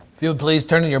If you would please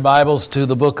turn in your Bibles to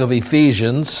the book of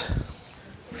Ephesians,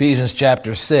 Ephesians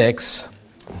chapter 6.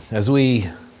 As we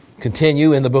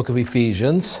continue in the book of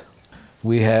Ephesians,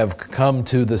 we have come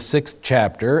to the 6th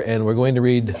chapter, and we're going to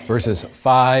read verses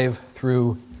 5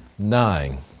 through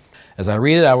 9. As I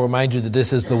read it, I'll remind you that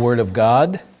this is the Word of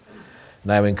God,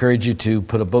 and I would encourage you to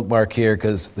put a bookmark here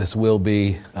because this will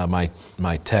be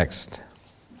my text.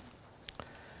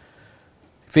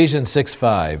 Ephesians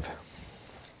 6:5.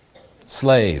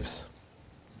 Slaves,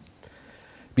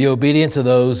 be obedient to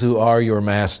those who are your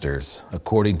masters,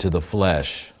 according to the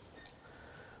flesh,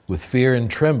 with fear and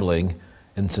trembling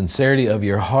and sincerity of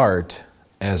your heart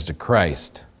as to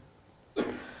Christ,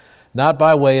 not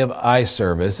by way of eye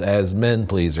service as men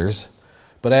pleasers,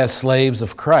 but as slaves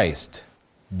of Christ,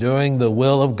 doing the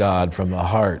will of God from the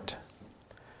heart.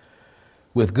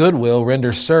 With good will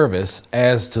render service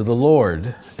as to the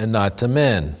Lord and not to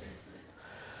men,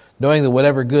 knowing that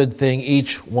whatever good thing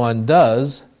each one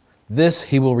does, this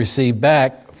he will receive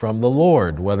back from the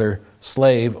Lord, whether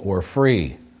slave or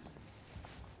free.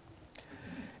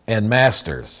 And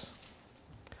masters,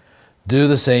 do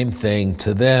the same thing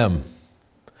to them,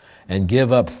 and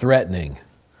give up threatening,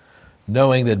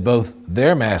 knowing that both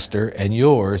their master and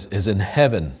yours is in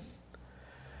heaven,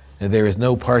 and there is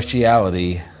no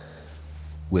partiality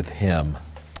with him.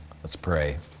 Let's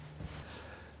pray.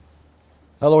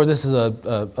 Oh, Lord, this is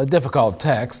a difficult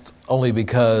text only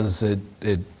because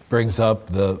it brings up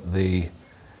the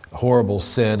horrible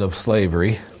sin of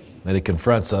slavery, and it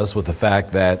confronts us with the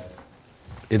fact that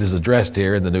it is addressed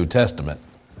here in the New Testament.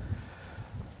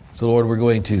 So, Lord, we're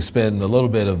going to spend a little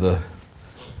bit of the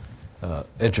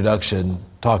introduction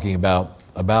talking about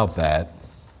that.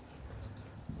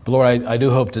 But, Lord, I do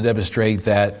hope to demonstrate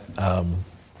that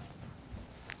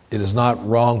it is not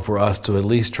wrong for us to at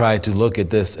least try to look at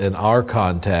this in our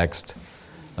context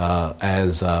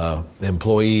as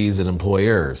employees and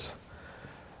employers.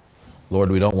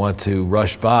 Lord, we don't want to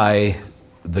rush by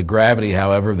the gravity,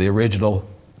 however, of the original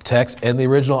text and the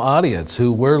original audience,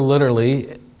 who were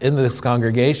literally, in this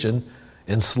congregation,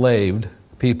 enslaved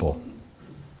people.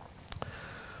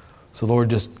 So, Lord,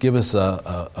 just give us an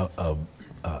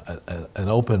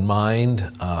open mind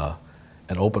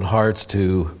and open hearts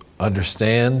to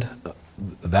understand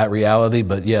that reality,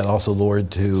 but yet also,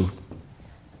 Lord, to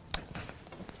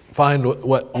find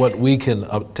what we can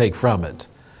take from it.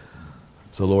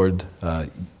 So, Lord,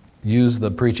 use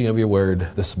the preaching of your word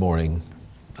this morning,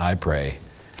 I pray.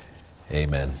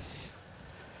 Amen.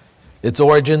 Its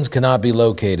origins cannot be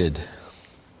located.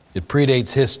 It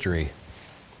predates history.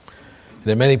 And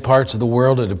in many parts of the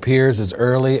world, it appears as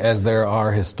early as there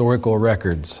are historical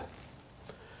records.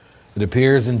 It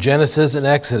appears in Genesis and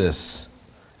Exodus,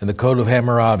 in the Code of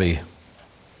Hammurabi.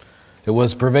 It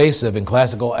was pervasive in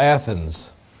classical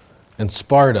Athens and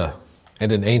Sparta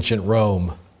and in ancient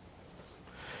Rome.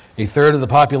 A third of the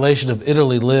population of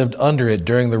Italy lived under it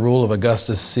during the rule of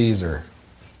Augustus Caesar.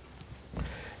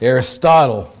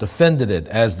 Aristotle defended it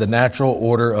as the natural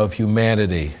order of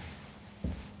humanity.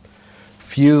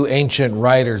 Few ancient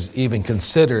writers even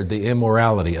considered the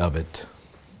immorality of it.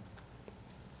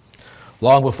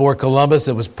 Long before Columbus,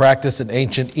 it was practiced in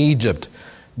ancient Egypt,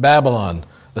 Babylon,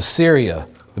 Assyria,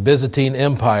 the Byzantine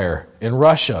Empire, in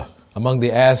Russia, among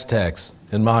the Aztecs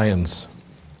and Mayans.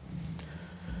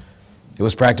 It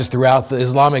was practiced throughout the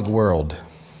Islamic world.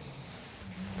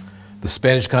 The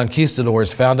Spanish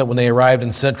conquistadors found it when they arrived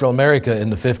in Central America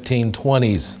in the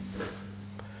 1520s.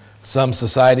 Some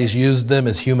societies used them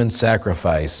as human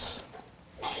sacrifice.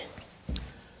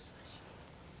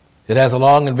 It has a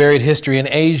long and varied history in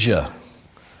Asia.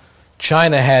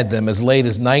 China had them as late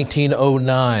as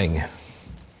 1909.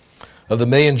 Of the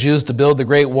million Jews to build the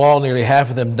Great Wall, nearly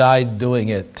half of them died doing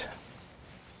it.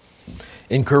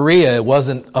 In Korea, it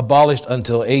wasn't abolished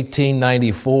until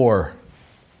 1894.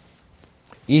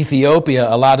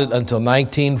 Ethiopia allowed it until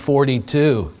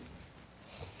 1942.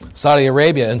 Saudi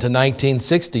Arabia until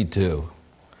 1962.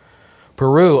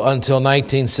 Peru until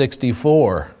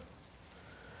 1964.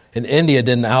 And India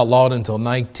didn't outlaw it until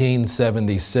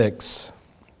 1976.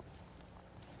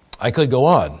 I could go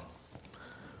on.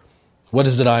 What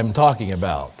is it I'm talking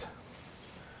about?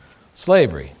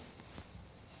 Slavery.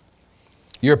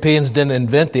 Europeans didn't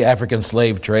invent the African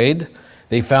slave trade.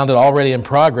 They found it already in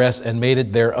progress and made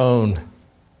it their own.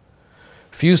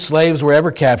 Few slaves were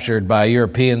ever captured by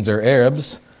Europeans or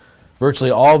Arabs. Virtually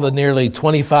all the nearly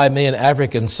 25 million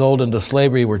Africans sold into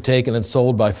slavery were taken and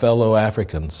sold by fellow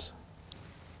Africans.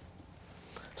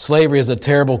 Slavery is a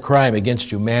terrible crime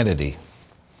against humanity.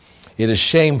 It is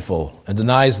shameful and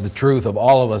denies the truth of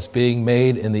all of us being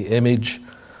made in the image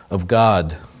of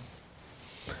God.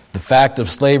 The fact of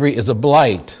slavery is a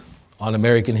blight on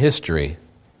American history.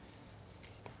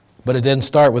 But it didn't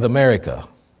start with America.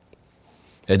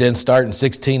 It didn't start in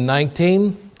 1619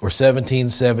 or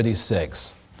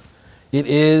 1776. It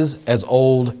is as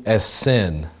old as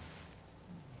sin.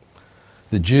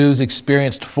 The Jews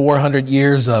experienced 400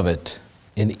 years of it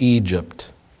in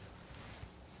Egypt.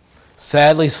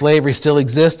 Sadly, slavery still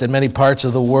exists in many parts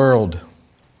of the world.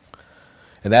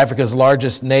 In Africa's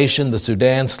largest nation, the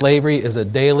Sudan, slavery is a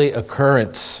daily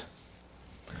occurrence.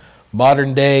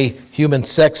 Modern-day human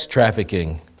sex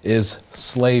trafficking is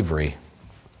slavery.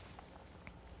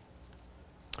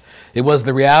 It was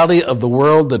the reality of the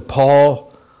world that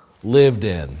Paul lived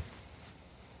in.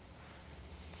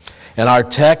 In our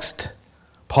text,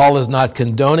 Paul is not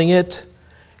condoning it.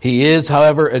 He is,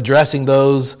 however, addressing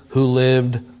those who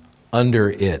lived under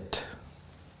it.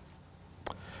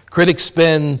 Critics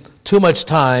spend too much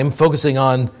time focusing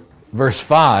on verse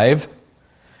 5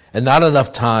 and not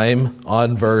enough time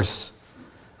on verse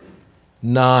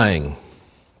 9.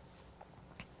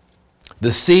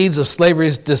 The seeds of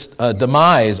slavery's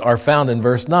demise are found in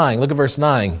verse 9. Look at verse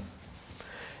 9.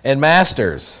 And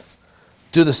masters,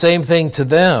 do the same thing to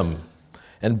them,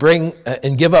 and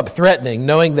give up threatening,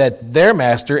 knowing that their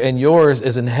master and yours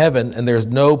is in heaven, and there's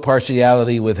no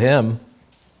partiality with him.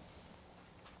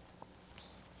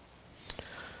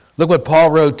 Look what Paul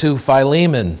wrote to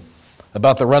Philemon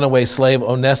about the runaway slave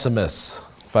Onesimus.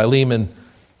 Philemon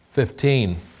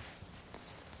 15.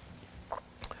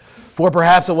 For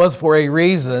perhaps it was for a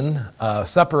reason,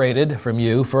 separated from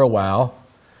you for a while,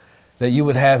 that you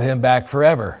would have him back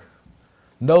forever.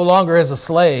 No longer as a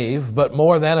slave, but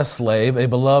more than a slave, a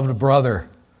beloved brother,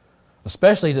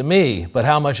 especially to me, but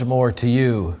how much more to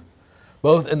you,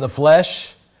 both in the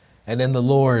flesh and in the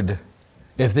Lord.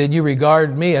 If then you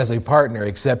regard me as a partner,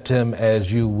 accept him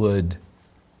as you would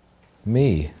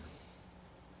me.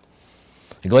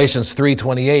 In Galatians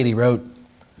 3:28, he wrote,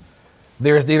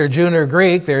 there is neither Jew nor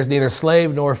Greek, there is neither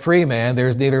slave nor free man, there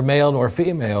is neither male nor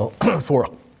female,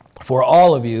 for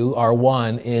all of you are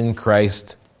one in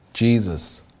Christ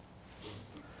Jesus.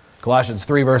 Colossians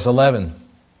 3, verse 11.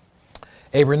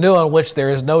 A renewal in which there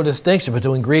is no distinction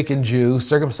between Greek and Jew,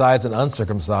 circumcised and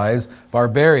uncircumcised,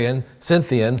 barbarian,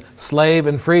 Scythian, slave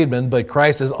and freedman, but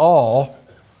Christ is all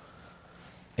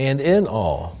and in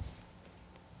all.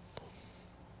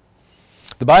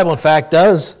 The Bible, in fact,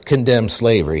 does condemn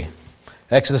slavery.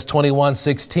 Exodus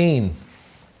 21:16.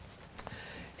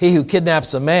 He who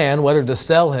kidnaps a man, whether to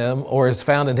sell him or is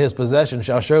found in his possession,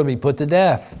 shall surely be put to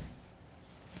death.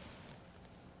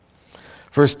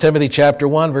 1 Timothy chapter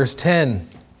 1, verse 10.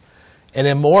 And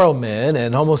immoral men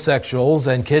and homosexuals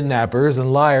and kidnappers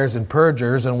and liars and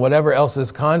perjurers and whatever else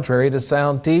is contrary to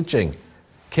sound teaching.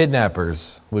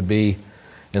 Kidnappers would be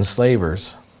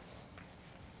enslavers.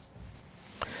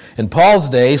 In Paul's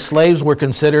day, slaves were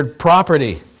considered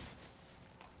property.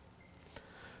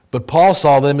 But Paul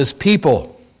saw them as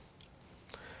people.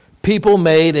 People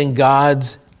made in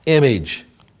God's image.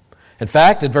 In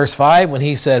fact, in verse 5, when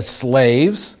he says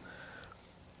slaves,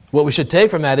 what we should take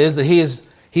from that is that he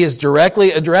is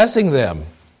directly addressing them.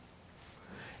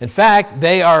 In fact,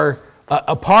 they are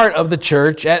a part of the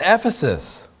church at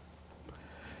Ephesus.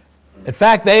 In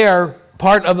fact, they are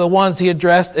part of the ones he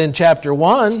addressed in chapter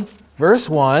 1, verse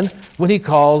 1, when he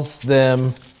calls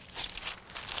them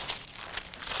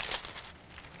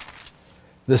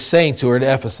the saints who are at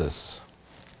Ephesus.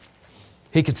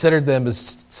 He considered them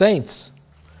as saints.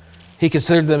 He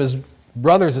considered them as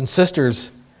brothers and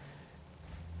sisters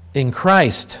in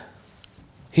Christ.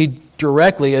 He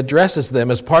directly addresses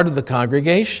them as part of the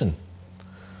congregation.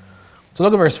 So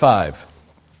look at verse 5.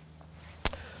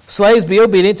 Slaves, be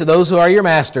obedient to those who are your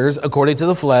masters according to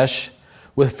the flesh,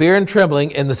 with fear and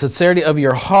trembling in the sincerity of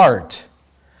your heart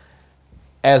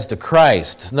as to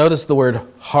Christ. Notice the word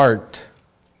heart.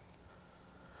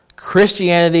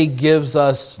 Christianity gives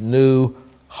us new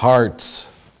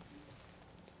hearts.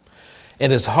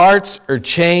 And as hearts are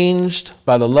changed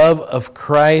by the love of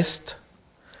Christ,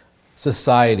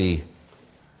 society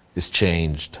is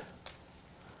changed.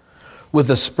 With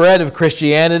the spread of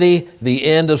Christianity, the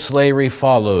end of slavery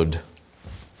followed.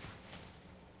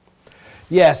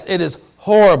 Yes, it is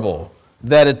horrible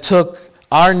that it took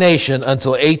our nation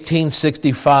until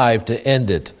 1865 to end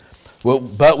it.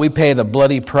 But we paid a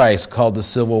bloody price called the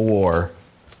Civil War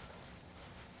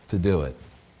to do it.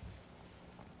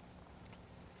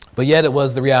 But yet it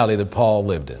was the reality that Paul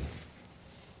lived in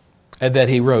and that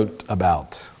he wrote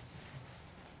about.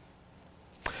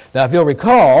 Now, if you'll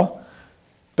recall,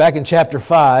 back in chapter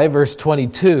 5, verse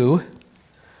 22,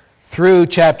 through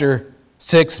chapter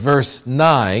 6, verse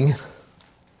 9,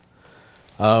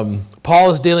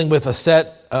 Paul is dealing with a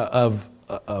set of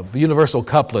of universal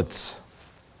couplets.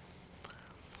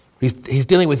 He's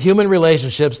dealing with human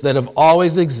relationships that have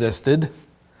always existed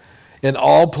in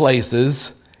all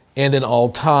places and in all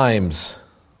times.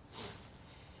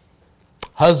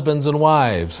 Husbands and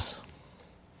wives,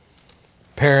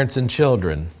 parents and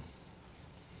children,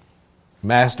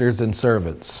 masters and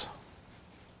servants.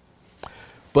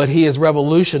 But he is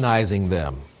revolutionizing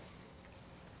them.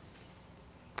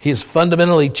 He is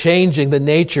fundamentally changing the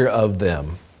nature of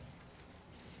them.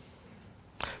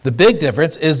 The big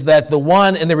difference is that the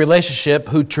one in the relationship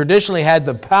who traditionally had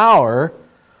the power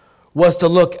was to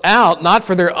look out not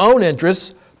for their own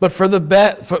interests, but for the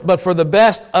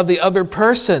best of the other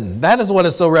person. That is what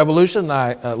is so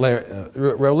revolutionary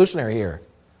here.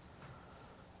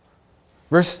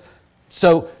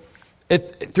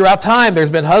 Throughout time, there's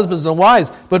been husbands and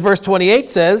wives, but verse 28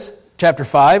 says, chapter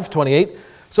 5, 28,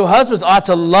 so husbands ought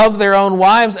to love their own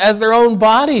wives as their own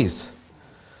bodies.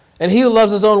 And he who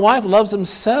loves his own wife loves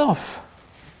himself.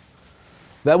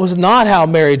 That was not how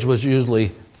marriage was usually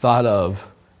thought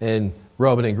of in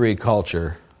Roman and Greek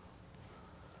culture.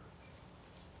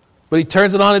 But he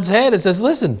turns it on its head and says,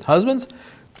 listen, husbands,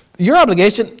 your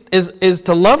obligation is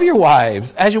to love your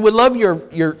wives as you would love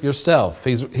yourself.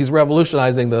 He's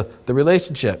revolutionizing the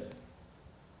relationship.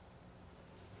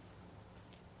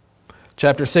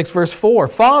 Chapter 6, verse 4,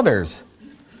 fathers,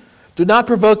 do not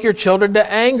provoke your children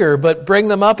to anger, but bring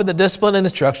them up in the discipline and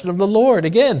instruction of the Lord.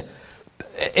 Again,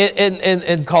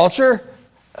 in culture,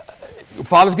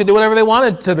 fathers could do whatever they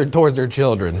wanted towards their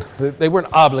children. They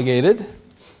weren't obligated.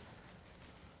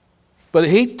 But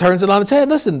he turns it on its head.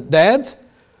 Listen, dads,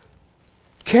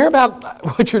 care about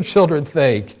what your children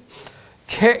think.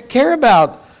 Care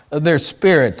about their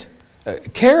spirit.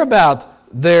 Care about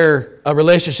their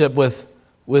relationship with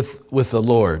the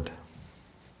Lord.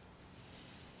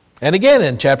 And again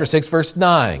in chapter 6, verse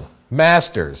 9,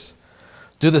 masters,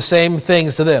 do the same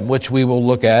things to them, which we will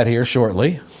look at here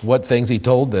shortly, what things he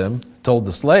told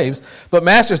the slaves. But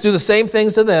masters, do the same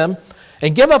things to them,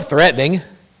 and give up threatening,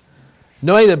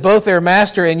 knowing that both their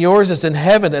master and yours is in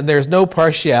heaven, and there's no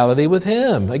partiality with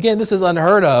him. Again, this is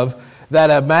unheard of,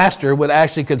 that a master would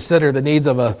actually consider the needs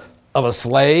of a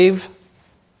slave.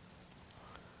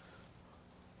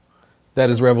 That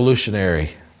is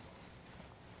revolutionary.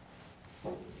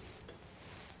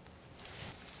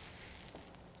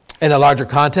 In a larger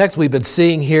context, we've been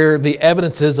seeing here the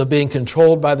evidences of being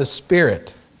controlled by the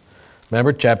Spirit.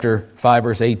 Remember chapter 5,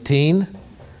 verse 18?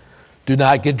 Do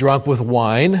not get drunk with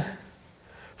wine,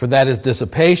 for that is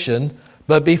dissipation,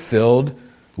 but be filled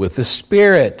with the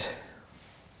Spirit.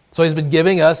 So he's been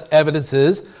giving us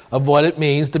evidences of what it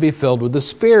means to be filled with the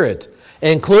Spirit,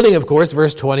 including, of course,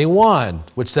 verse 21,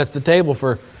 which sets the table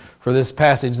for this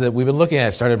passage that we've been looking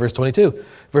at. Started at verse 22.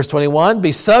 Verse 21,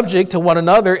 be subject to one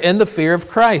another in the fear of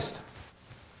Christ.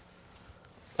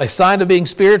 A sign of being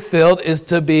Spirit-filled is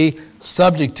to be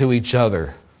subject to each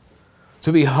other,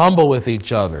 to be humble with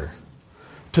each other,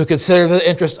 to consider the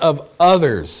interest of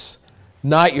others,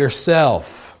 not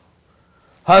yourself.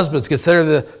 Husbands, consider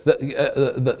the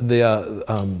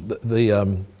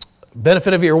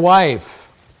benefit of your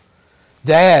wife.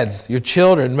 Dads, your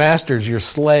children. Masters, your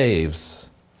slaves.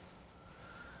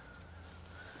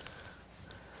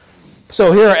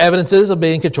 So here are evidences of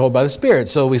being controlled by the Spirit.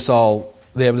 So we saw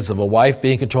the evidence of a wife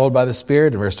being controlled by the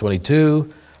Spirit in verse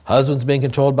 22, husbands being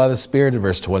controlled by the Spirit in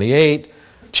verse 28,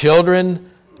 children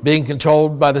being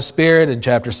controlled by the Spirit in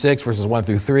chapter 6, verses 1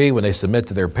 through 3, when they submit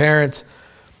to their parents,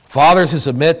 fathers who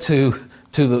submit to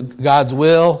God's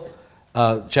will,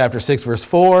 chapter 6, verse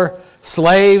 4,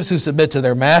 slaves who submit to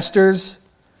their masters,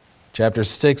 chapter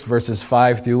 6, verses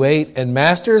 5 through 8, and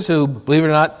masters who, believe it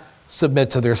or not,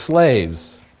 submit to their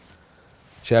slaves.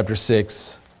 Chapter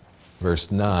 6,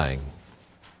 verse 9.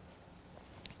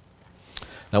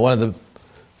 Now, one of the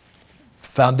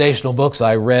foundational books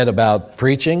I read about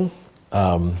preaching,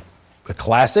 a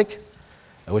classic,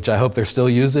 which I hope they're still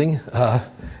using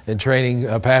in training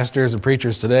pastors and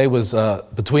preachers today, was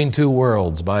Between Two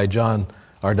Worlds by John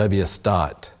R.W.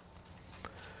 Stott.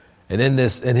 And in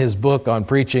his book on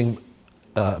preaching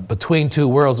Between Two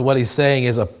Worlds, what he's saying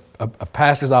is a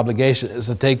pastor's obligation is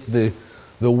to take the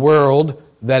world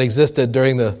that existed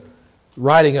during the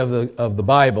writing of the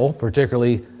Bible,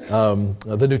 particularly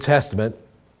the New Testament,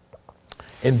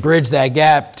 and bridge that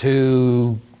gap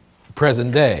to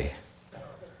present day.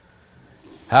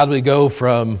 How do we go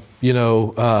from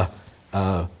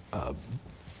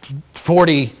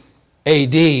 40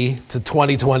 AD to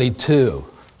 2022?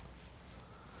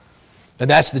 And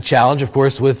that's the challenge, of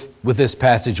course, with this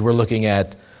passage we're looking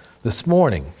at this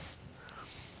morning.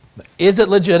 Is it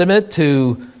legitimate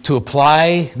to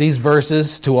apply these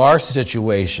verses to our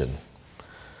situation?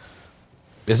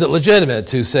 Is it legitimate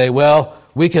to say, well,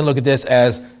 we can look at this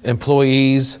as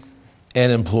employees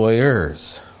and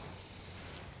employers?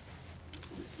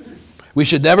 We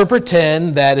should never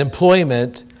pretend that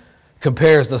employment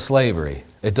compares to slavery.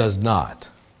 It does not.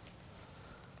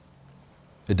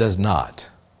 It does not.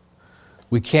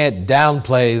 We can't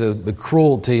downplay the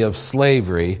cruelty of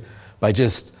slavery by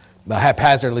just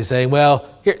haphazardly saying, well,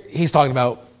 here, he's talking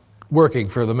about working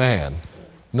for the man.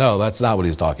 No, that's not what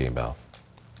he's talking about.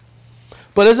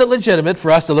 But is it legitimate for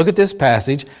us to look at this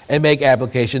passage and make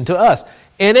application to us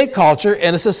in a culture,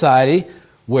 in a society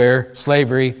where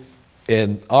slavery,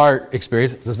 in our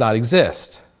experience, does not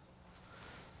exist?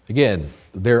 Again,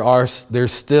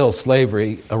 there's still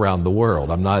slavery around the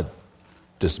world. I'm not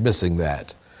dismissing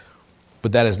that.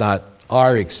 But that is not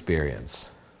our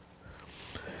experience.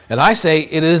 And I say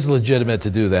it is legitimate to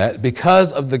do that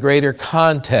because of the greater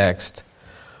context,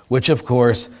 which of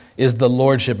course is the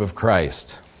lordship of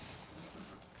Christ.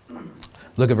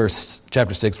 Look at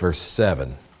chapter 6, verse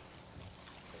 7.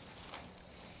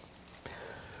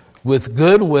 With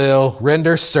good will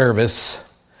render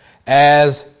service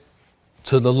as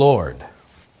to the Lord.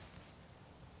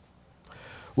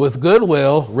 With good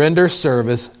will render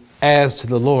service as to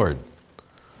the Lord.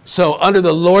 So under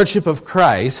the lordship of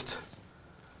Christ,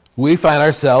 we find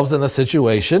ourselves in a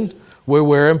situation where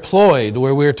we're employed,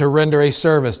 where we're to render a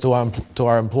service to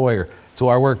our employer, to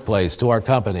our workplace, to our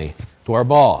company, to our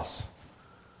boss.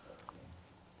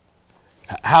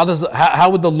 How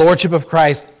would the lordship of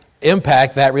Christ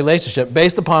impact that relationship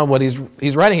based upon what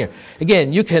he's writing here?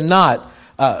 Again, you cannot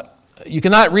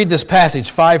read this passage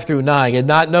 5 through 9 and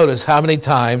not notice how many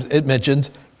times it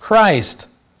mentions Christ.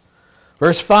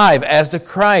 Verse 5, as to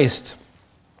Christ.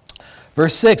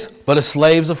 Verse 6, but as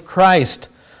slaves of Christ.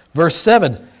 Verse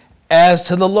 7, as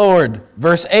to the Lord.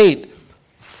 Verse 8,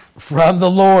 from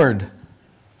the Lord.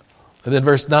 And then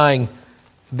verse 9,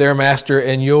 their master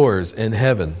and yours in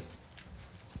heaven.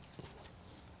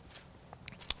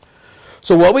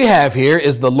 So what we have here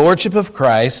is the lordship of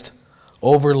Christ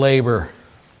over labor.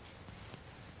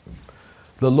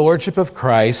 The lordship of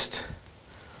Christ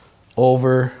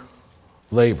over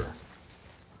labor.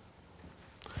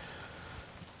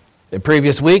 In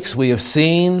previous weeks, we have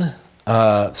seen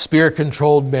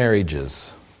spirit-controlled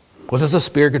marriages. What does a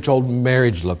spirit-controlled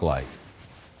marriage look like?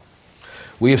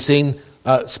 We have seen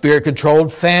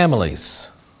spirit-controlled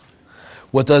families.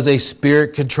 What does a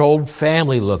spirit-controlled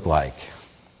family look like?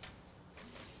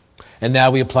 And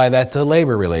now we apply that to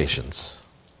labor relations.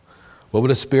 What would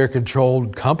a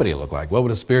spirit-controlled company look like? What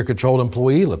would a spirit-controlled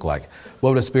employee look like? What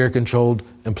would a spirit-controlled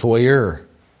employer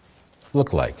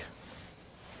look like?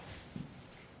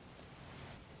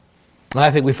 And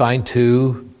I think we find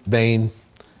two main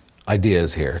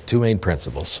ideas here, two main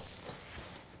principles.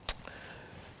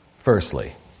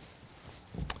 Firstly,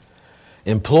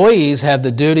 employees have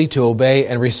the duty to obey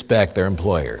and respect their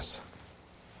employers.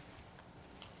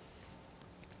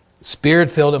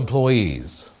 Spirit-filled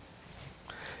employees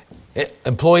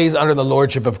under the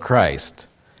lordship of Christ,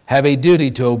 have a duty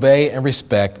to obey and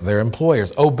respect their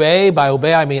employers. By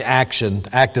obey I mean action,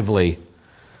 actively.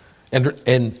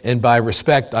 And by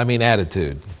respect, I mean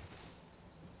attitude.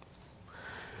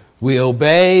 We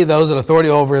obey those in authority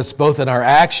over us both in our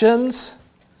actions,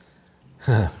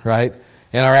 right,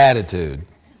 and our attitude.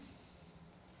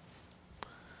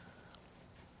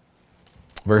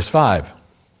 Verse 5.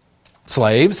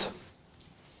 Slaves,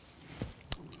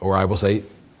 or I will say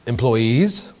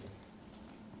employees,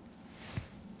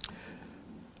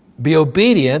 be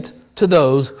obedient to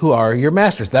those who are your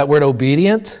masters. That word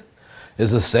obedient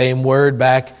is the same word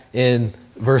back in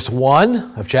verse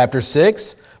 1 of chapter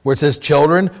 6, where it says,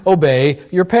 children, obey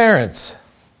your parents.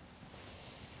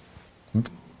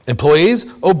 Employees,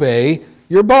 obey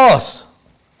your boss.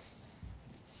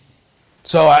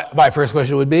 So my first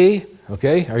question would be,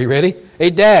 okay, are you ready? Hey,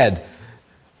 Dad,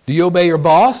 do you obey your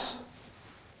boss?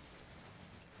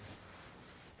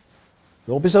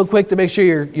 Don't be so quick to make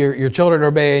sure your children are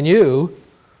obeying you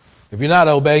if you're not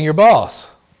obeying your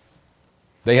boss.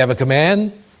 They have a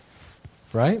command,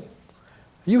 right?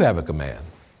 You have a command.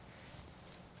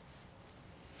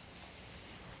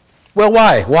 Well,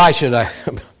 why? Why should I?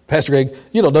 Pastor Greg,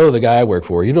 you don't know the guy I work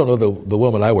for. You don't know the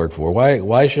woman I work for.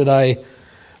 Why should I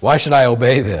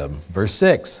obey them? Verse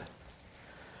 6.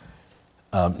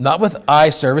 Not with eye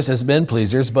service as men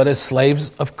pleasers, but as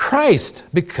slaves of Christ,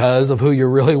 because of who you're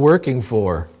really working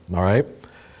for. All right?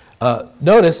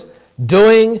 Notice,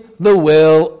 doing the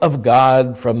will of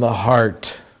God from the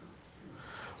heart.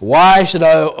 Why should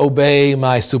I obey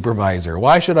my supervisor?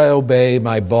 Why should I obey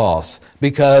my boss?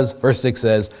 Because, verse 6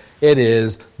 says, it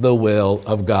is the will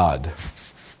of God.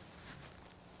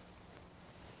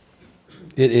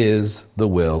 it is the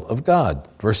will of God.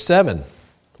 Verse 7.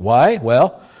 Why?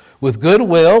 Well, with good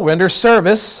will render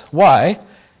service. Why?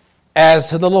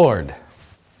 As to the Lord.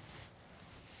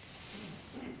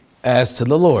 As to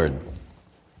the Lord.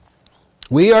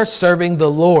 We are serving the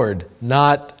Lord,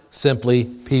 not simply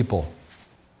people.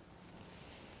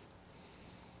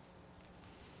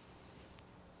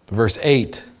 Verse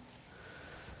 8.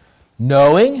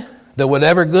 Knowing that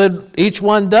whatever good each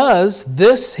one does,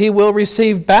 this he will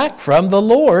receive back from the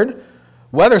Lord,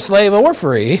 whether slave or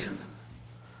free.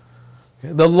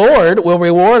 The Lord will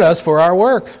reward us for our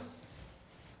work.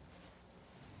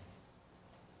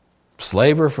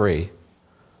 Slave or free,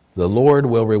 the Lord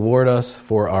will reward us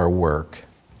for our work.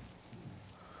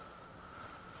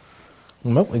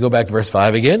 Well, we go back to verse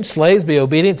 5 again. Slaves, be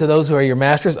obedient to those who are your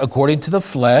masters according to the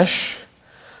flesh,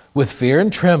 with fear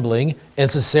and trembling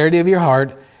and sincerity of your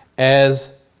heart,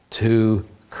 as to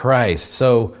Christ.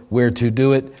 So we're to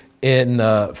do it in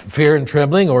fear and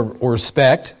trembling or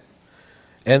respect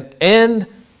and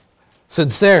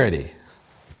sincerity.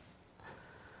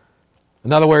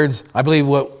 In other words, I believe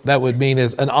what that would mean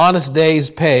is an honest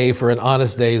day's pay for an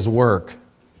honest day's work.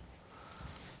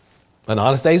 An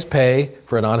honest day's pay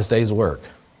for an honest day's work.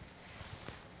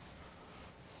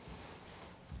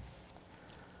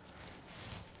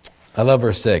 I love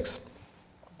verse 6.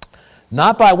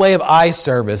 Not by way of eye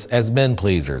service as men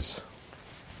pleasers.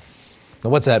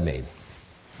 Now what's that mean?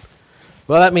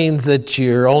 Well, that means that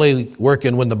you're only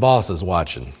working when the boss is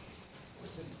watching.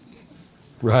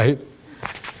 Right?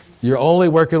 You're only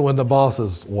working when the boss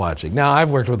is watching. Now, I've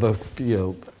worked with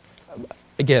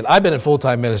again, I've been in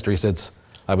full-time ministry since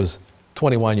I was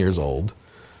 21 years old.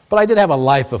 But I did have a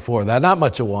life before that. Not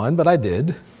much of one, but I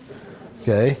did.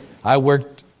 Okay? I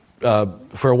worked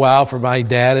for a while for my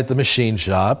dad at the machine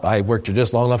shop. I worked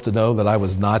just long enough to know that I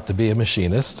was not to be a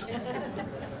machinist.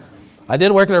 I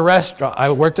did work in a restaurant. I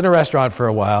worked in a restaurant for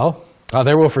a while. I'll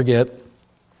never will forget.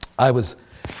 I was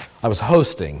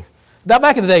hosting. Now,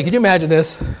 back in the day, can you imagine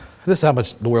this? This is how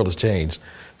much the world has changed.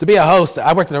 To be a host,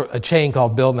 I worked in a chain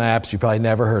called Bill Knapp's. You probably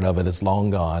never heard of it. It's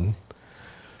long gone.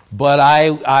 But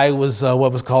I was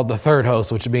what was called the third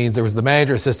host, which means there was the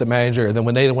manager, assistant manager, and then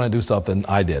when they didn't want to do something,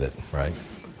 I did it, right?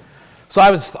 So I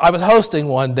was hosting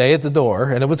one day at the door,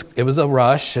 and it was a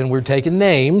rush, and we're taking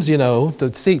names,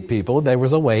 to seat people. There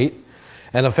was a wait,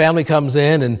 and a family comes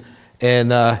in,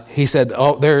 and he said,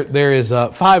 "Oh, there is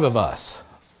 5 of us."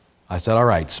 I said, "All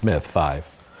right, Smith, 5."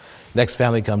 Next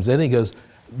family comes in, he goes,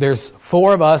 "There's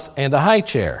 4 of us and a high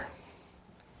chair."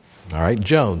 All right,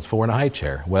 Jones, 4 and a high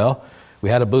chair. Well, we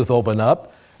had a booth open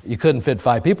up. You couldn't fit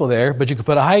 5 people there, but you could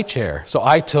put a high chair. So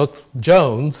I took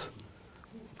Jones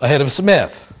ahead of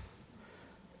Smith.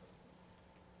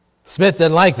 Smith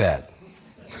didn't like that.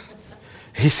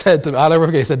 He said to me, I'll never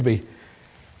forget, he said to me,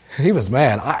 he was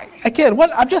mad.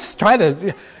 I'm just trying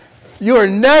to, you are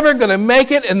never going to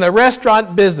make it in the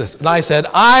restaurant business. And I said,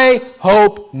 I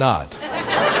hope not.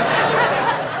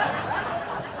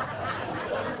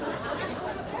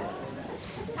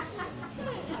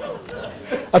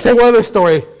 I'll tell you one other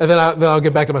story, and then I'll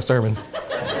get back to my sermon.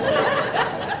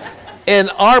 In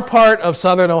our part of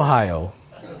southern Ohio,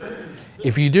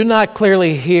 if you do not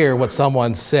clearly hear what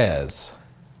someone says,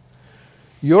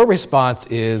 your response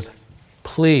is,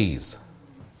 please,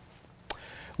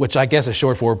 which I guess is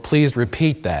short for, please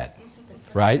repeat that,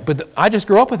 right? But I just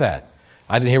grew up with that.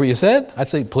 I didn't hear what you said. I'd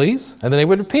say, please, and then they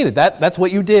would repeat it. That's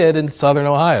what you did in southern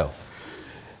Ohio.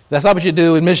 That's not what you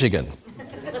do in Michigan.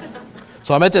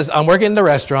 So I'm working in the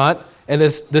restaurant, and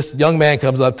this young man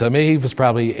comes up to me. He was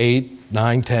probably 8,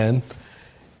 9, 10,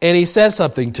 and he says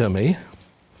something to me,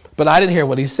 but I didn't hear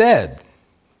what he said.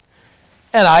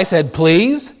 And I said,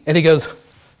 please, and he goes,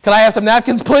 can I have some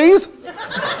napkins, please?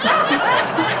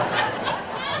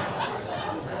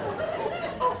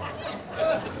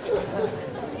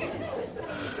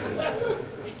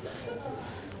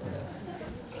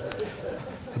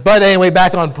 But anyway,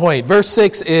 back on point. Verse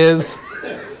 6 is,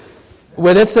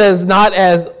 when it says not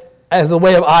as a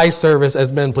way of eye service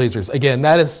as men pleasers. Again,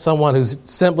 that is someone who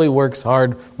simply works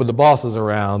hard when the boss is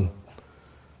around,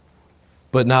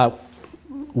 but not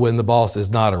when the boss is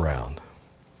not around.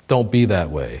 Don't be that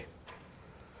way.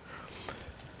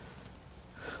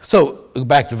 So,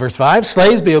 back to verse 5.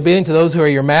 Slaves, be obedient to those who are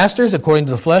your masters, according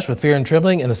to the flesh, with fear and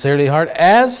trembling and the sincerity of heart,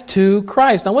 as to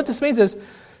Christ. Now, what this means is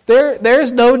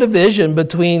there's no division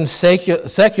between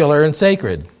secular and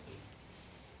sacred.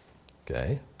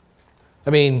 Okay? I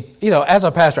mean, as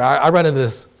a pastor, I run into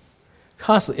this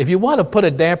constantly. If you want to put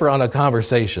a damper on a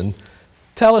conversation,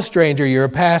 tell a stranger you're a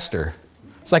pastor.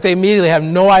 It's like they immediately have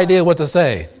no idea what to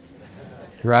say,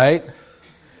 right?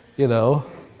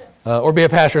 Or be a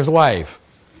pastor's wife.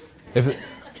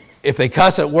 If they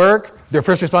cuss at work, their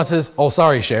first response is, "Oh,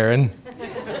 sorry, Sharon."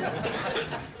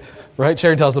 Right?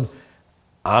 Sharon tells them,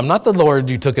 "I'm not the Lord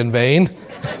you took in vain."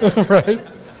 Right?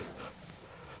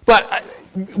 But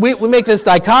we make this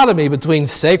dichotomy between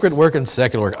sacred work and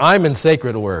secular work. I'm in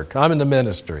sacred work. I'm in the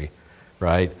ministry,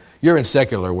 right? You're in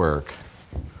secular work.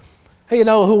 Hey, you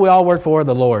know who we all work for?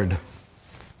 The Lord.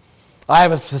 I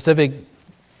have a specific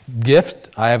gift.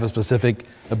 I have a specific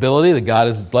ability that God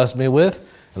has blessed me with,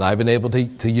 and I've been able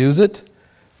to use it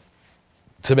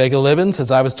to make a living since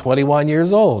I was 21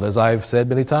 years old. As I've said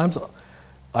many times,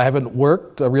 I haven't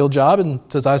worked a real job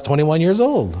since I was 21 years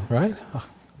old, right?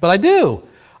 But I do.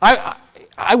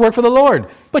 I work for the Lord.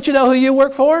 But you know who you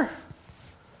work for?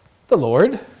 The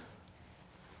Lord.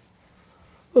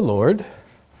 The Lord.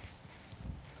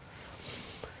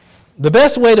 The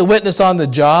best way to witness on the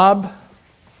job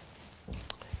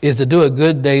is to do a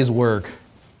good day's work.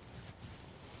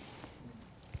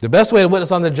 The best way to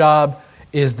witness on the job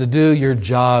is to do your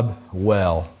job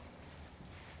well.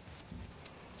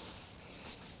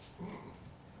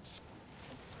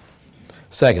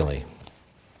 Secondly,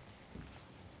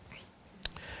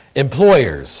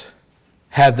 employers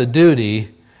have the duty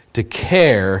to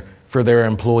care for their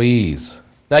employees.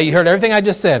 Now, you heard everything I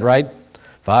just said, right?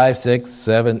 5, 6,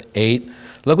 7, 8.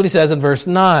 Look what he says in verse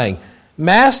 9.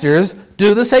 Masters,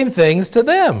 do the same things to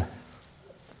them.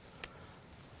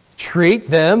 Treat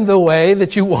them the way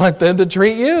that you want them to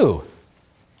treat you.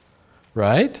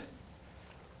 Right?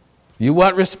 You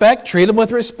want respect? Treat them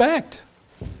with respect.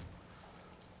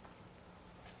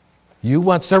 You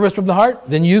want service from the heart?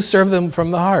 Then you serve them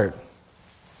from the heart.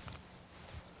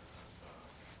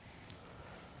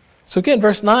 So again,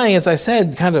 verse 9, as I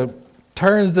said, kind of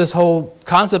turns this whole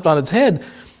concept on its head.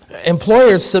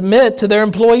 Employers submit to their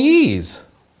employees.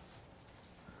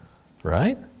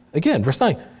 Right? Again, verse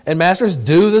 9. And masters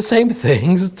do the same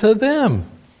things to them.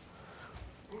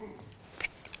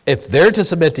 If they're to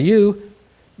submit to you,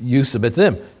 you submit to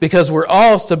them. Because we're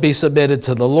all to be submitted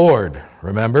to the Lord.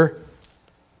 Remember?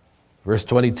 Verse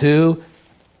 22,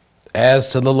 as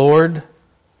to the Lord.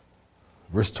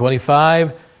 Verse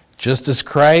 25, just as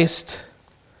Christ.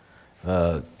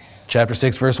 Chapter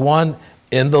 6, verse 1,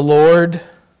 in the Lord.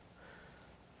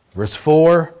 Verse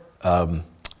 4, of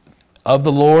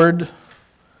the Lord.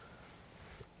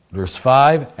 Verse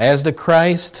 5, as to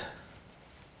Christ.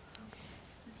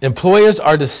 Employers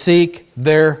are to seek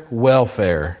their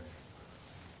welfare.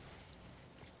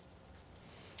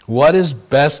 What is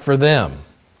best for them?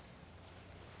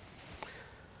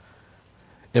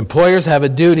 Employers have a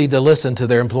duty to listen to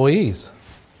their employees.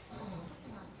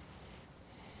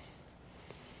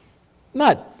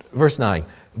 Not, verse 9,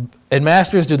 and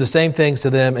masters do the same things to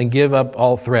them and give up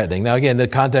all threatening. Now again, the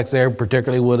context there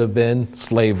particularly would have been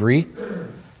slavery.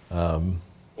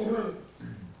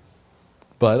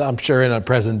 But I'm sure in a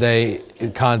present day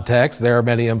context, there are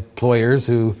many employers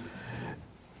who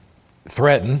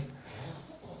threaten.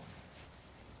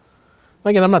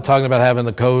 Again, I'm not talking about having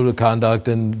the code of conduct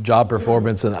and job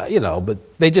performance, and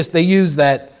but they use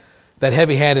that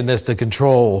heavy-handedness to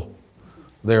control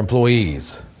their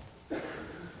employees.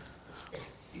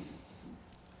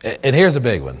 And here's a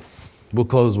big one. We'll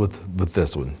close with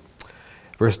this one.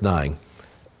 Verse 9.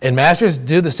 And masters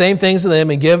do the same things to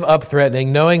them and give up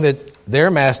threatening, knowing that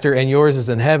their master and yours is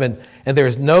in heaven, and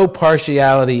there's no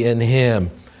partiality in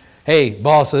him. Hey,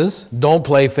 bosses, don't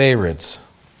play favorites.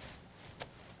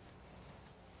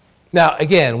 Now,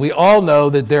 again, we all know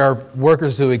that there are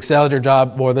workers who excel at their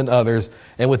job more than others,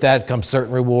 and with that comes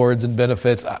certain rewards and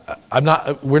benefits.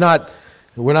 We're not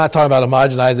talking about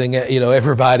homogenizing.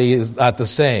 Everybody is not the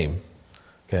same.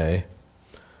 Okay,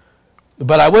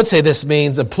 but I would say this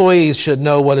means employees should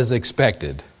know what is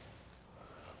expected,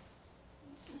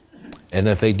 and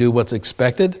if they do what's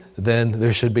expected, then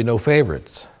there should be no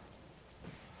favorites.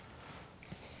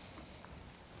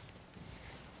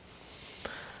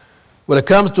 When it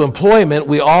comes to employment,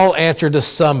 we all answer to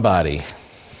somebody.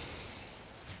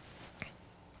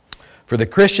 For the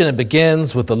Christian, it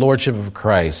begins with the lordship of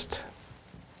Christ.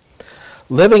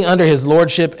 Living under his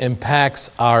lordship impacts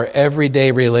our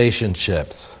everyday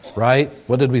relationships, right?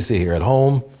 What did we see here? At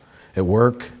home, at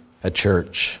work, at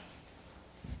church.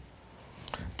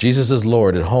 Jesus is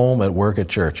Lord at home, at work, at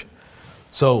church.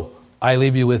 So I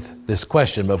leave you with this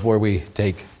question before we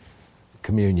take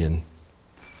communion.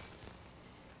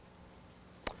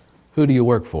 Who do you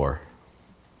work for?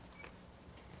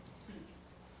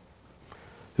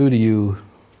 Who do you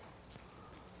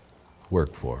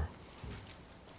work for?